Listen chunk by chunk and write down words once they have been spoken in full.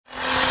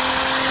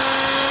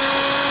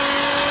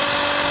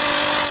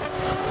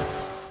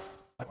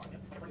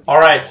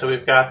Alright, so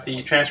we've got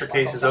the transfer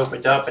cases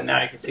opened up, and now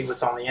you can see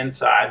what's on the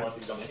inside.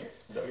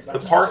 The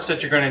parts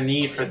that you're going to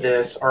need for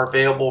this are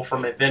available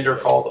from a vendor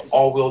called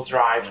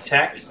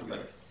awd.tech.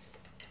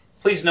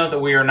 Please note that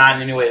we are not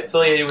in any way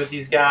affiliated with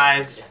these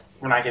guys.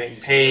 We're not getting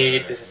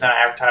paid. This is not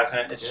an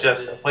advertisement. It's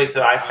just a place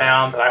that I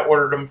found that I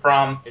ordered them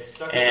from.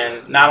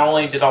 And not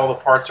only did all the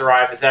parts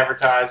arrive as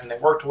advertised and they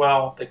worked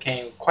well, they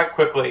came quite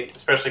quickly,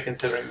 especially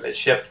considering they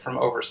shipped from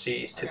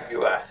overseas to the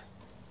US.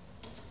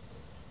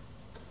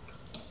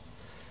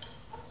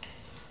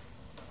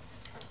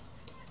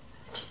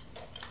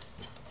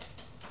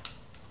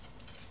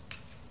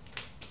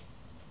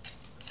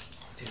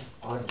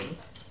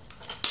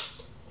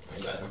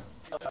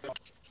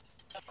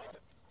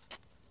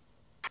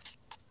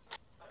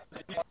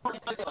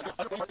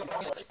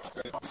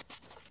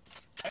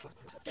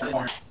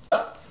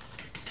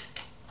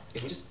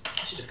 If we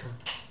should just come.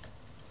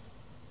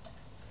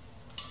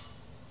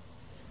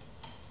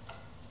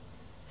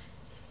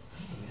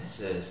 Hey,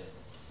 this is.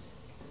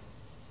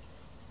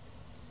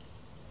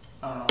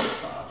 I don't know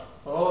what's going on.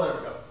 Oh, there we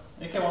go.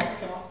 It came off, it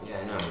came off. Yeah,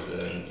 I know, but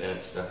then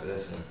it's stuck to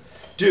this. And...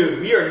 Dude,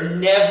 we are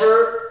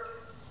never,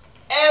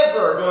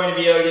 ever going to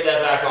be able to get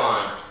that back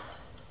on.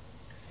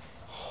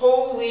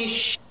 Holy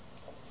shit.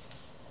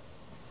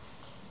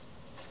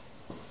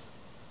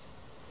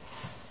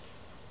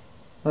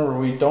 Remember,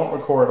 we don't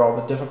record all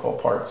the difficult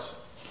parts.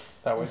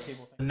 That way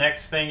people... The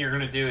next thing you're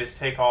going to do is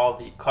take all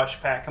the clutch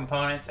pack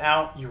components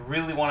out. You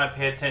really want to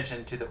pay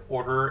attention to the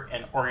order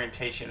and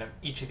orientation of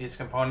each of these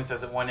components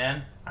as it went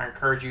in. I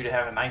encourage you to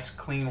have a nice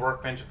clean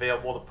workbench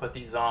available to put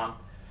these on,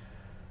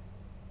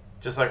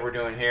 just like we're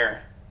doing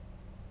here.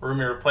 We're going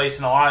to be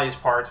replacing a lot of these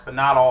parts, but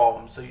not all of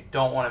them, so you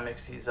don't want to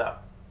mix these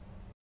up.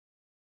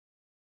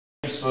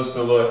 It's supposed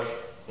to look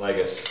like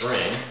a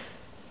spring.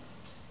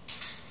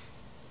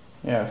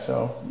 Yeah,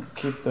 so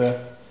keep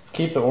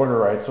the order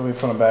right, so we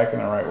put them back in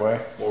the right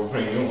way. Well, we're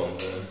putting new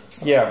ones in.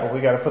 Yeah, but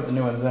we got to put the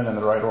new ones in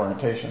the right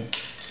orientation.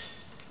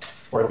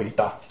 Or it'll be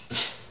da.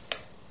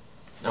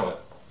 Now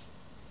what?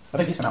 I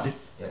think these come out, dude.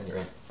 Yeah, you're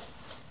right.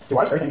 Dude,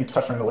 why is everything you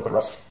touch turning to liquid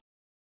rust?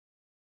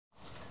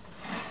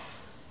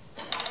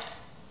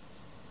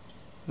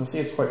 You'll see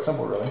it's quite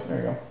simple, really. There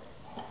you go.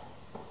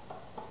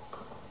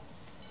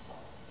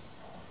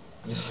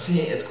 You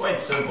see, it's quite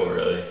simple,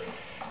 really.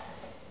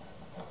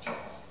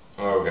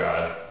 Oh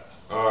god.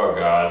 Oh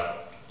god.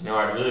 You know,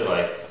 I'd really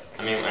like,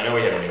 I mean, I know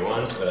we have new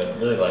ones, but I'd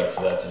really like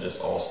for that to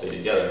just all stay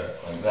together,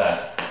 like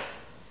that.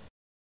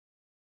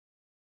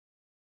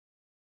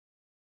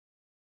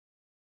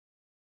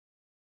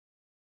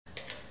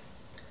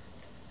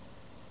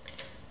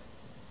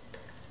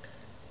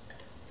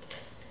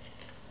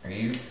 Are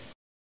you...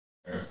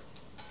 Or...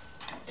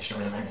 You're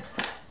showing the magnet.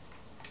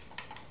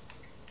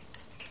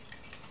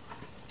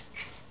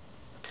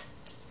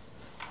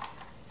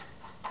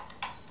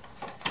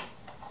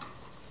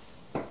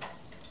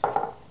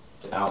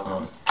 Out,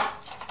 I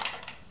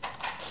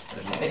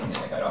think I'm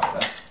gonna get off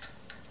of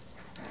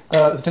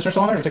that. Is the tensioner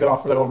still on there, or take it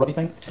off for that little rubby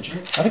thing?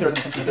 Tensioner? I think there is a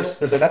tensioner.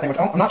 There's that thing, which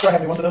I'm not sure I have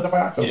any ones of those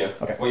FYI. So, You do?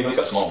 Okay. Well, you've at least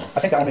got a small one. I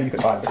think that one maybe you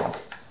could buy the big one.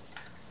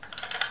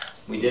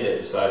 We did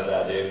it besides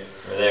that, dude.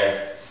 We're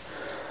there.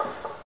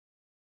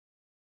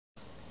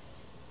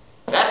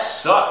 That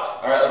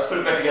sucked! Alright, let's put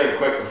it back together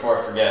quick before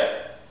I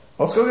forget.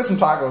 Let's go get some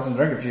tacos and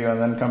drink a few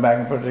and then come back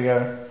and put it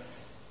together.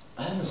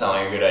 That doesn't sound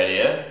like a good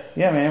idea.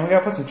 Yeah, man, we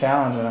gotta put some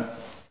challenge in it.